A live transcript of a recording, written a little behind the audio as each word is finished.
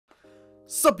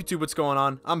Sup YouTube, what's going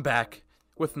on? I'm back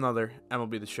with another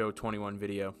MLB The Show 21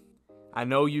 video. I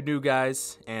know you new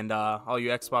guys and all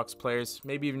you Xbox players,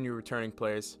 maybe even you returning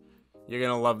players, you're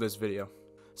gonna love this video.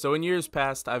 So in years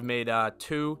past, I've made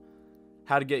two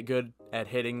how to get good at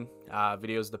hitting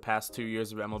videos the past 2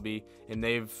 years of MLB, and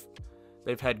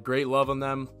they've had great love on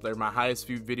them. They're my highest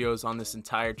viewed videos on this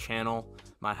entire channel,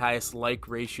 my highest like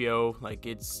ratio. Like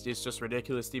it's just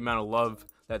ridiculous the amount of love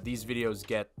that these videos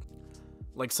get.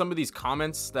 Like some of these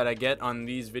comments that I get on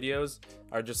these videos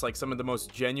are just like some of the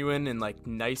most genuine and like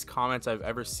nice comments I've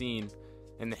ever seen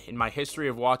in my history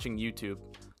of watching YouTube.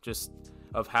 Just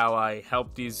of how I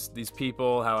helped these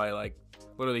people, how I like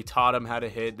literally taught them how to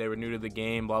hit. They were new to the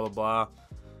game, blah blah blah.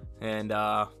 And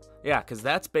yeah, because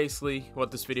that's basically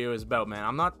what this video is about, man.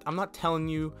 I'm not telling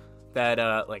you that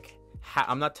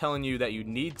I'm not telling you that you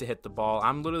need to hit the ball.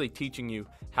 I'm literally teaching you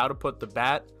how to put the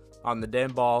bat on the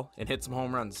damn ball and hit some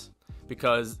home runs.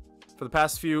 Because for the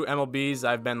past few MLBs,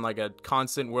 I've been like a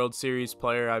constant World Series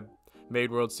player. I've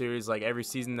made World Series like every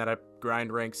season that I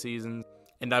grind rank seasons.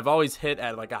 And I've always hit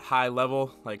at like a high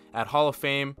level. Like at Hall of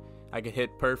Fame, I could hit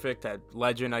perfect. At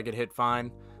Legend, I could hit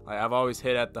fine. Like I've always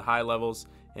hit at the high levels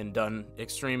and done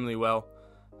extremely well.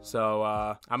 So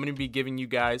I'm going to be giving you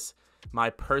guys my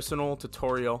personal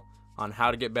tutorial on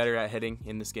how to get better at hitting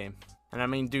in this game. And I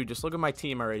mean, dude, just look at my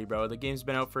team already, bro. The game's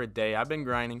been out for a day. I've been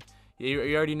grinding.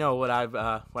 You already know what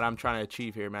I'm trying to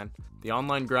achieve here, man. The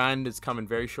online grind is coming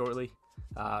very shortly.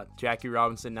 Jackie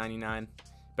Robinson 99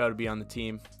 about to be on the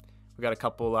team. We got a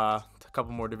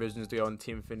couple more divisions to go in the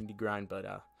Team Infinity grind, but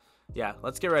yeah,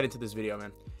 let's get right into this video,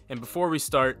 man. And before we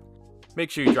start,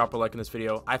 make sure you drop a like in this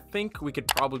video. I think we could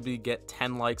probably get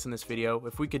 10 likes in this video.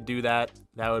 If we could do that,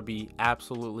 that would be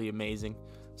absolutely amazing.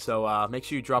 So make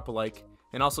sure you drop a like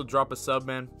and also drop a sub,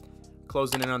 man.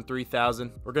 Closing in on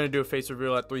 3,000. We're gonna do a face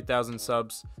reveal at 3,000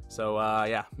 subs. So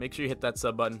yeah, make sure you hit that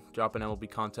sub button. Dropping MLB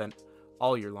content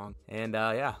all year long. And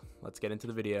yeah, let's get into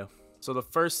the video. So the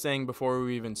first thing before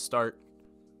we even start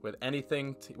with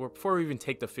anything, before we even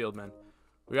take the field, man,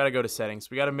 we gotta go to settings.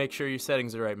 We gotta make sure your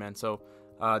settings are right, man. So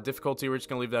difficulty, we're just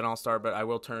gonna leave that on all star, but I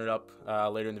will turn it up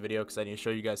later in the video because I need to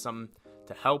show you guys something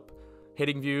to help.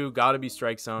 Hitting view, gotta be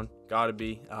strike zone, gotta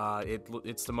be.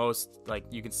 It's the most, like,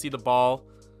 you can see the ball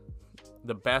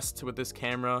the best with this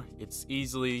camera. It's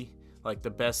easily like the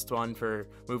best one for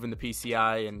moving the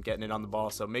PCI and getting it on the ball.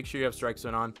 So make sure you have strike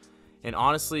zone on. And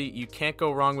honestly, you can't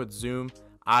go wrong with zoom.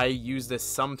 I use this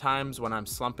sometimes when I'm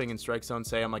slumping in strike zone.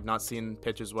 Say I'm like not seeing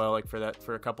pitches well, like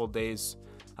for a couple of days.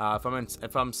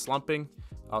 If I'm slumping,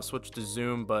 I'll switch to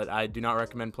zoom, but I do not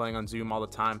recommend playing on zoom all the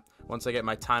time. Once I get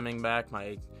my timing back,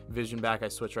 my vision back, I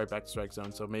switch right back to strike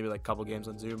zone. So maybe like a couple games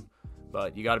on zoom,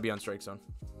 but you got to be on strike zone.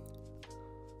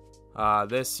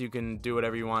 This, you can do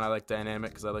whatever you want. I like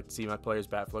dynamic because I like to see my players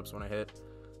bat flips when I hit.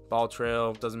 Ball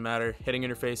trail, doesn't matter. Hitting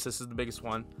interface, this is the biggest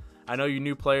one. I know you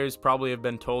new players probably have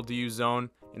been told to use zone,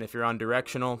 and if you're on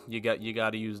directional, you got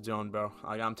to use zone, bro.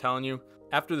 Like I'm telling you,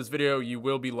 after this video, you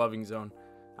will be loving zone.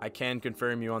 I can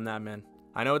confirm you on that, man.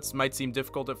 I know it might seem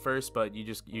difficult at first, but you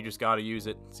just got to use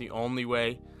it. It's the only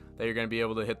way that you're going to be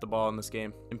able to hit the ball in this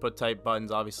game. Input type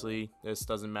buttons, obviously, this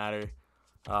doesn't matter.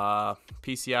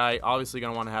 PCI, obviously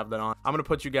gonna want to have that on. I'm gonna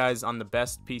put you guys on the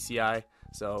best PCI.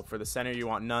 So for the center, you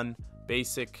want none.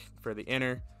 Basic for the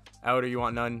inner. Outer, you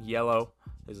want none. Yellow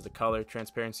is the color.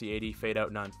 Transparency 80. Fade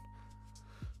out none.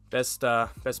 Best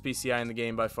PCI in the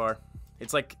game by far.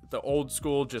 It's like the old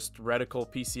school, just reticle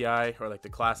PCI, or like the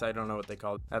class, I don't know what they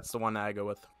call it. That's the one that I go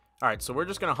with. All right, so we're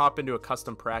just gonna hop into a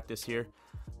custom practice here.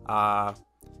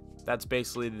 That's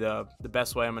basically the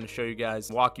best way I'm gonna show you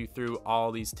guys, walk you through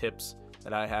all these tips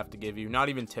that I have to give you. Not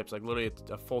even tips, like literally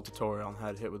a full tutorial on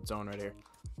how to hit with zone right here.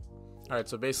 All right,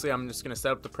 so basically I'm just gonna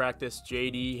set up the practice.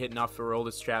 JD hitting off for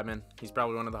Aroldis Chapman. He's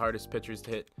probably one of the hardest pitchers to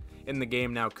hit in the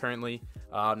game now currently.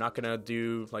 I'm not gonna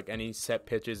do like any set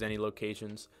pitches, any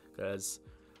locations, because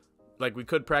like we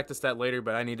could practice that later,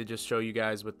 but I need to just show you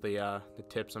guys with the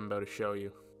tips I'm about to show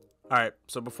you. All right,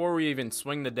 so before we even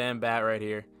swing the damn bat right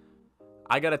here,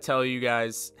 I gotta tell you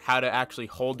guys how to actually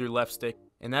hold your left stick,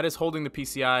 and that is holding the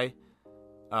PCI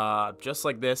just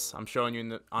like this. I'm showing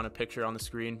you on a picture on the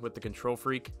screen with the Control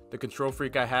Freak. The Control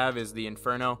Freak I have is the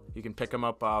Inferno. You can pick them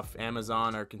up off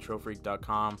Amazon or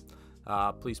controlfreak.com.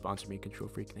 Please sponsor me, Control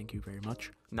Freak. Thank you very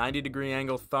much. 90-degree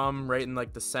angle thumb right in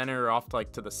like the center, or off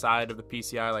like to the side of the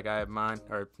PCI like I have mine,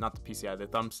 or not the PCI, the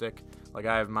thumbstick like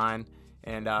I have mine.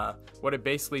 And what it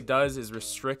basically does is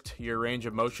restrict your range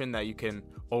of motion that you can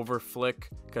over flick,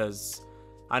 because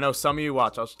I know some of you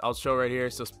watch. I'll show right here.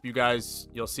 So you guys,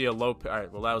 you'll see a low. All right,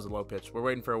 well that was a low pitch. We're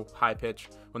waiting for a high pitch.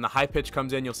 When the high pitch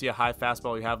comes in, you'll see a high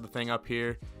fastball. You have the thing up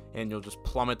here, and you'll just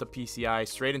plummet the PCI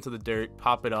straight into the dirt,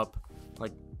 pop it up.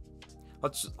 Like,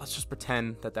 let's just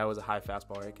pretend that was a high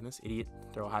fastball, right? Can this idiot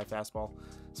throw a high fastball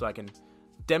so I can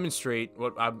demonstrate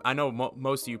what I know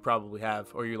most of you probably have,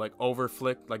 or you like over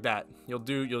flick like that. You'll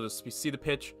just see the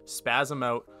pitch, spasm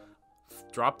out,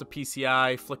 drop the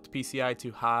PCI, flick the PCI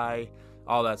too high,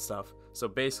 all that stuff. So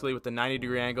basically with the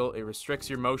 90-degree angle, it restricts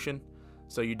your motion,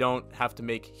 so you don't have to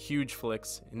make huge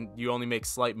flicks and you only make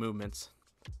slight movements.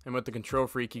 And with the control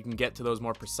freak, you can get to those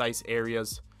more precise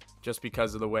areas just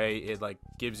because of the way it like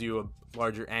gives you a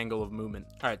larger angle of movement.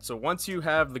 All right, so once you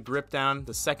have the grip down,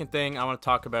 the second thing I want to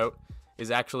talk about is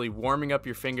actually warming up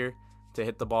your finger to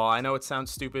hit the ball. I know it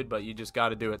sounds stupid, but you just got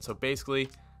to do it. So basically,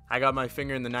 I got my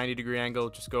finger in the 90-degree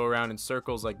angle, just go around in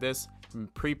circles like this.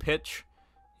 Pre-pitch,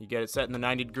 you get it set in the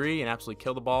 90-degree and absolutely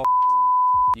kill the ball.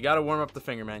 You got to warm up the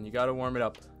finger, man. You got to warm it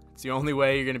up. It's the only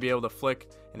way you're going to be able to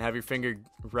flick and have your finger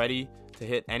ready to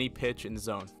hit any pitch in the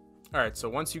zone. All right, so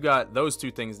once you got those two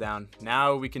things down,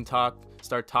 now we can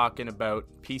start talking about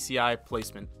PCI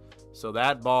placement. So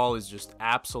that ball is just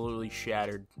absolutely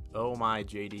shattered. Oh my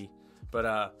JD.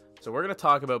 But so we're going to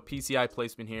talk about PCI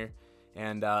placement here.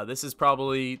 And this is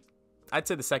probably, I'd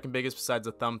say, the second biggest besides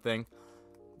the thumb thing.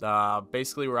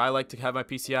 Basically where I like to have my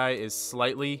PCI is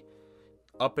slightly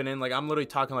up and in. Like, I'm literally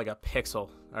talking like a pixel,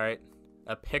 all right?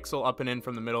 A pixel up and in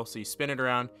from the middle. So you spin it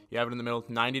around, you have it in the middle,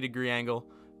 90-degree angle,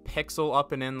 pixel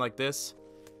up and in like this.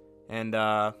 And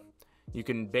you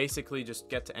can basically just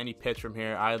get to any pitch from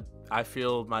here. I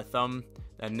feel my thumb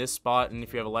in this spot, and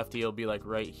if you have a lefty, it'll be like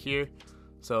right here.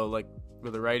 So like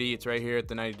with a righty, it's right here at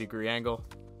the 90-degree angle,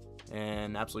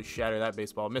 and absolutely shatter that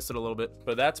baseball. Missed it a little bit,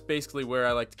 but that's basically where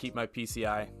I like to keep my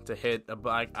PCI to hit.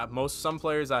 Some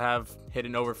players I have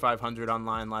hitting over 500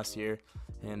 online last year,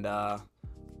 and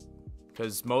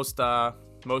because most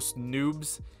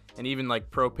noobs and even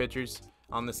like pro pitchers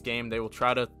on this game, they will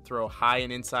try to throw high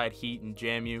and inside heat and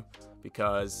jam you,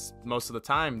 because most of the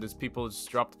time there's people just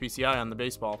drop the PCI on the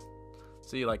baseball.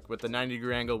 See, like with the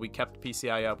 90-degree angle, we kept the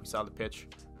PCI up, we saw the pitch,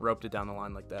 roped it down the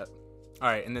line like that. All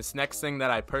right, and this next thing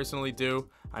that I personally do,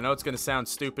 I know it's gonna sound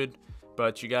stupid,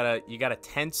 but you gotta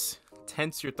tense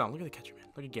your thumb. Look at the catcher, man.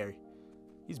 Look at Gary.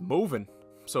 He's moving.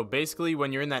 So basically,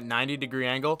 when you're in that 90-degree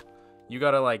angle, you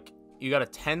gotta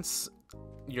tense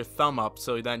your thumb up,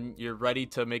 so then you're ready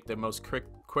to make the most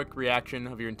quick reaction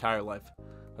of your entire life.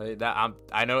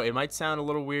 I know it might sound a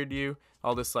little weird to you,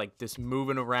 all this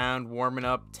moving around, warming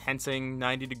up, tensing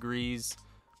 90 degrees,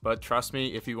 but trust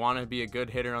me, if you want to be a good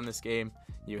hitter on this game,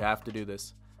 you have to do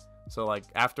this. So like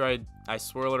after I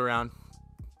swirl it around,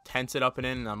 tense it up and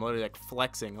in, and I'm literally like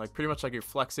flexing, like pretty much like you're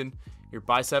flexing your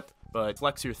bicep, but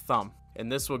flex your thumb,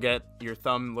 and this will get your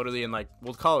thumb literally in, like,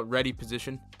 we'll call it ready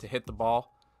position to hit the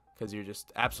ball, because you're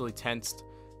just absolutely tensed.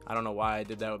 I don't know why I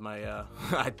did that with my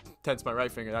I tensed my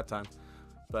right finger that time.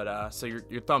 But so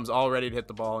your thumb's all ready to hit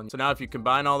the ball. And so now if you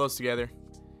combine all those together,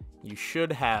 you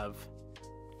should have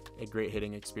a great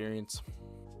hitting experience.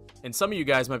 And some of you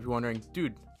guys might be wondering,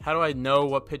 dude, how do I know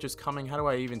what pitch is coming? How do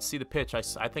I even see the pitch?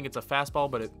 I think it's a fastball,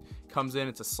 but it comes in,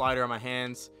 it's a slider on my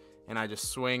hands, and I just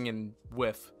swing and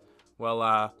whiff.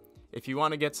 Well, if you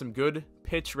want to get some good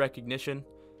pitch recognition,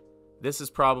 this is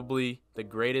probably the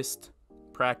greatest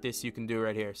practice you can do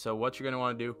right here. So what you're going to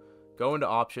want to do, go into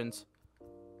options,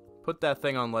 put that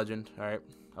thing on legend. All right,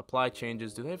 apply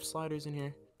changes. Do they have sliders in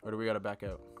here, or do we got to back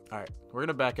out? All right, we're going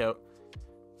to back out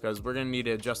because we're going to need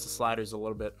to adjust the sliders a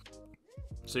little bit.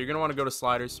 So you're going to want to go to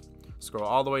sliders, scroll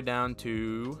all the way down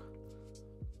to,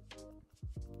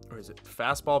 or is it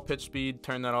fastball pitch speed,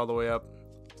 turn that all the way up,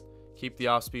 keep the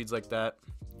off speeds like that,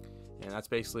 and that's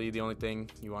basically the only thing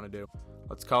you want to do.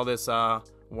 Let's call this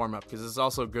warm-up, because this is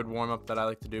also a good warm-up that I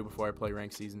like to do before I play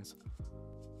ranked seasons.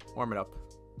 Warm it up.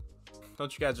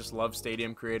 Don't you guys just love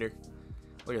Stadium Creator?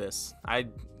 Look at this. I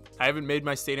haven't made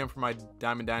my stadium for my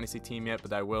Diamond Dynasty team yet,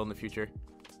 but I will in the future.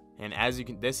 And as you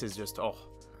can, this is just, oh,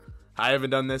 I haven't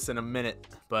done this in a minute,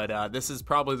 but this is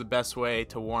probably the best way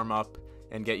to warm up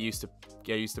and get used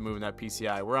to moving that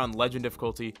PCI. We're on legend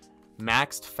difficulty,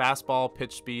 maxed fastball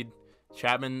pitch speed.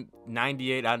 Chapman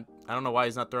 98. I don't know why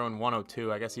he's not throwing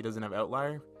 102. I guess he doesn't have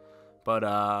outlier,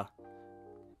 but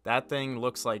that thing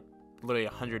looks like literally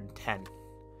 110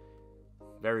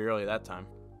 very early that time.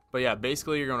 But yeah,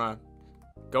 basically you're gonna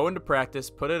go into practice,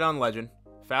 put it on legend,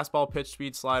 fastball pitch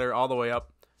speed slider all the way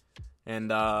up,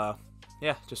 and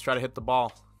yeah, just try to hit the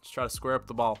ball, just try to square up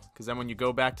the ball, because then when you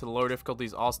go back to the lower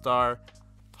difficulties, All-Star,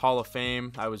 Hall of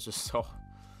Fame, I was just so,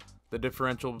 the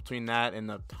differential between that and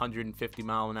the 150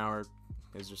 mile an hour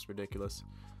is just ridiculous.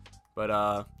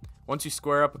 But once you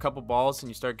square up a couple balls and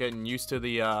you start getting used to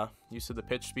the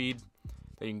pitch speed,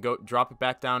 then you can go drop it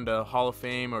back down to Hall of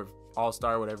Fame or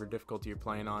all-star, whatever difficulty you're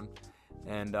playing on.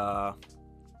 And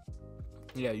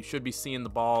yeah, you should be seeing the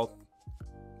ball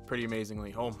pretty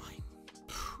amazingly. Oh my,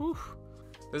 whew.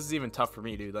 This is even tough for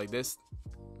me, dude. Like this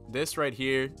right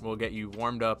here will get you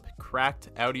warmed up, cracked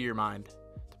out of your mind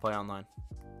to play online.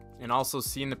 And also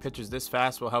seeing the pitches this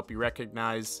fast will help you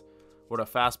recognize what a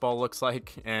fastball looks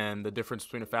like and the difference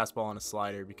between a fastball and a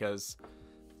slider, because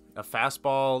a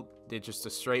fastball, it's just a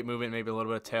straight movement, maybe a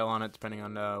little bit of tail on it, depending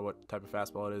on what type of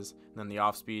fastball it is. And then the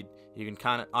off speed, you can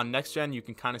kind of, on next gen, you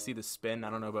can kind of see the spin. I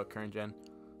don't know about current gen.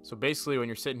 So basically, when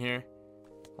you're sitting here,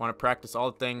 want to practice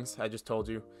all the things I just told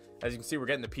you. As you can see, we're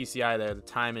getting the PCI there. The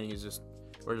timing is just,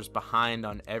 we're just behind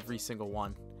on every single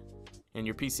one. And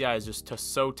your PCI is just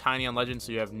so tiny on Legend,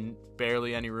 so you have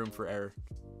barely any room for error.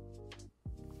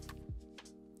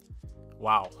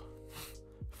 Wow.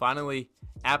 Finally,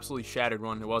 absolutely shattered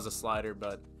one. It was a slider,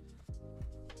 but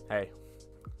hey,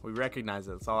 we recognize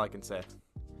it. That's all I can say.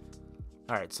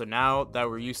 All right, so now that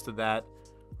we're used to that,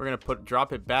 we're gonna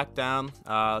drop it back down.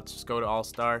 Let's just go to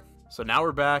All-Star. So now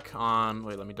we're back on,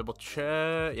 wait, let me double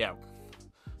check. Yeah.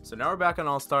 So now we're back on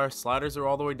All-Star. Sliders are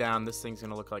all the way down. This thing's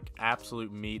gonna look like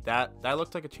absolute meat. That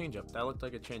looked like a changeup. That looked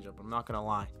like a changeup. I'm not gonna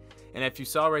lie. And if you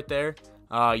saw right there,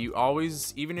 you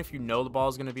always, even if you know the ball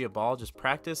is gonna be a ball, just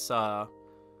practice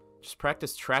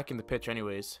tracking the pitch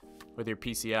anyways with your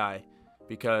PCI,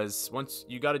 because once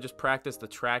you got to just practice the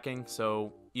tracking,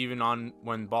 so even on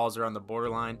when balls are on the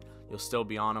borderline, you'll still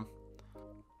be on them.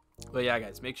 But yeah,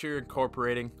 guys, make sure you're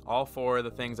incorporating all 4 of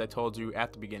the things I told you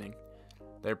at the beginning.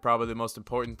 They're probably the most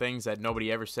important things that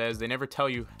nobody ever says. They never tell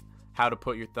you how to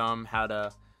put your thumb, how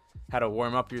to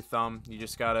warm up your thumb. You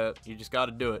just gotta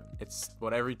do it. It's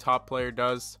what every top player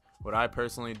does, what I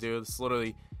personally do. It's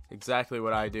literally exactly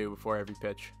what I do before every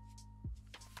pitch.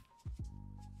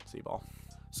 Ball.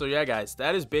 So yeah, guys,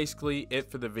 that is basically it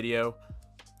for the video.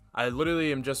 I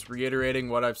literally am just reiterating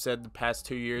what I've said the past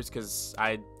 2 years, because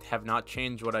I have not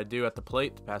changed what I do at the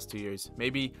plate the past 2 years.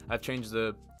 Maybe I've changed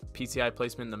the PCI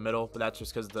placement in the middle, but that's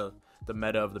just because the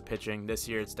meta of the pitching. This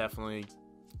year it's definitely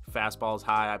fastballs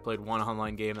high. I played one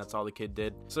online game, that's all the kid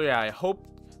did. So yeah, I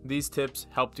hope these tips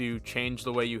helped you change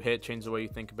the way you hit, change the way you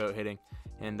think about hitting,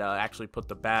 and actually put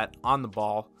the bat on the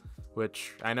ball.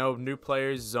 Which I know new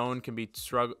players, zone can be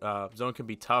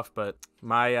tough, but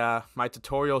my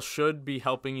tutorial should be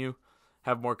helping you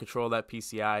have more control of that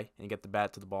PCI and get the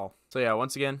bat to the ball. So yeah,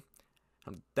 once again,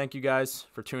 thank you guys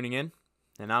for tuning in,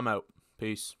 and I'm out.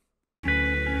 Peace.